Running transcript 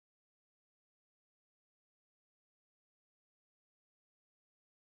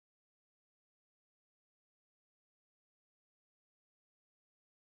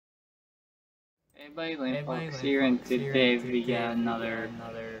Everybody, LandFox here, and today we got another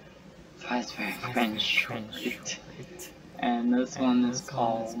Fast French short. And this one is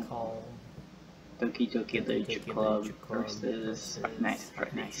called Doki Doki Literature Club versus Nice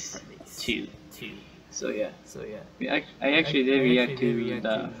Freddy's 2. So yeah, I actually did react to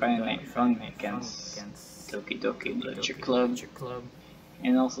the Friday Night Fun against Doki Doki Literature Club,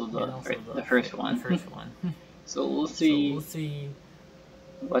 and also the first one. So we'll see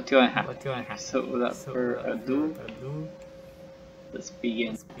what's gonna happen. So without further ado, let's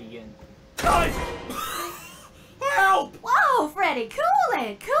begin. Guys! Help! Whoa, Freddy, cool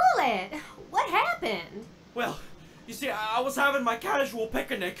it! What happened? Well, you see, I was having my casual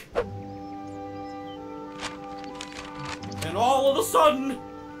picnic. And all of a sudden...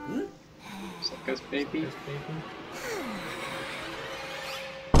 Suckers, baby.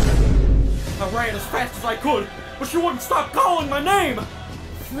 I ran as fast as I could, but she wouldn't stop calling my name!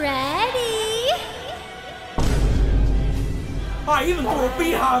 Freddy! I even threw a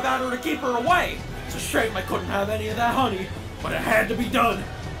beehive at her to keep her away! It's a shame I couldn't have any of that honey, but it had to be done.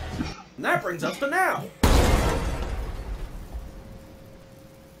 And that brings us to now.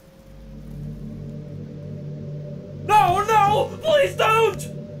 No! Please don't!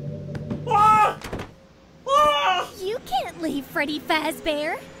 Ah! Ah! You can't leave Freddy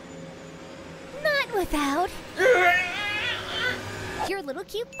Fazbear. Not without your little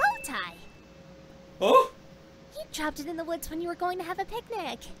cute bow tie. Oh? You dropped it in the woods when you were going to have a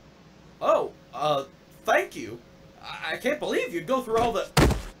picnic. Oh, thank you. I can't believe you'd go through all the...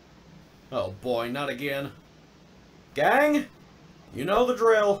 Oh boy, not again. Gang, you know the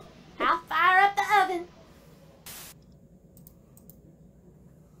drill. I'll fire up the oven.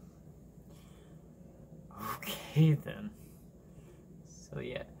 Okay then. So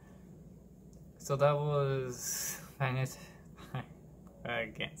yeah. So that was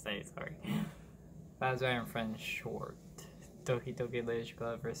I can't say sorry. Fazbear and Friends short. Doki Doki Literature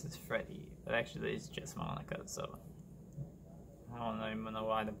Club versus Freddy. But actually it's just Monica, so I don't even know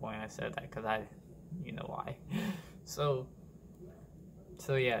why the point I said that, cause you know why. So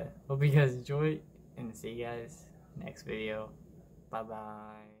yeah, hope you guys enjoyed, and see you guys next video. Bye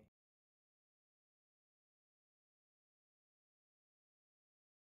bye.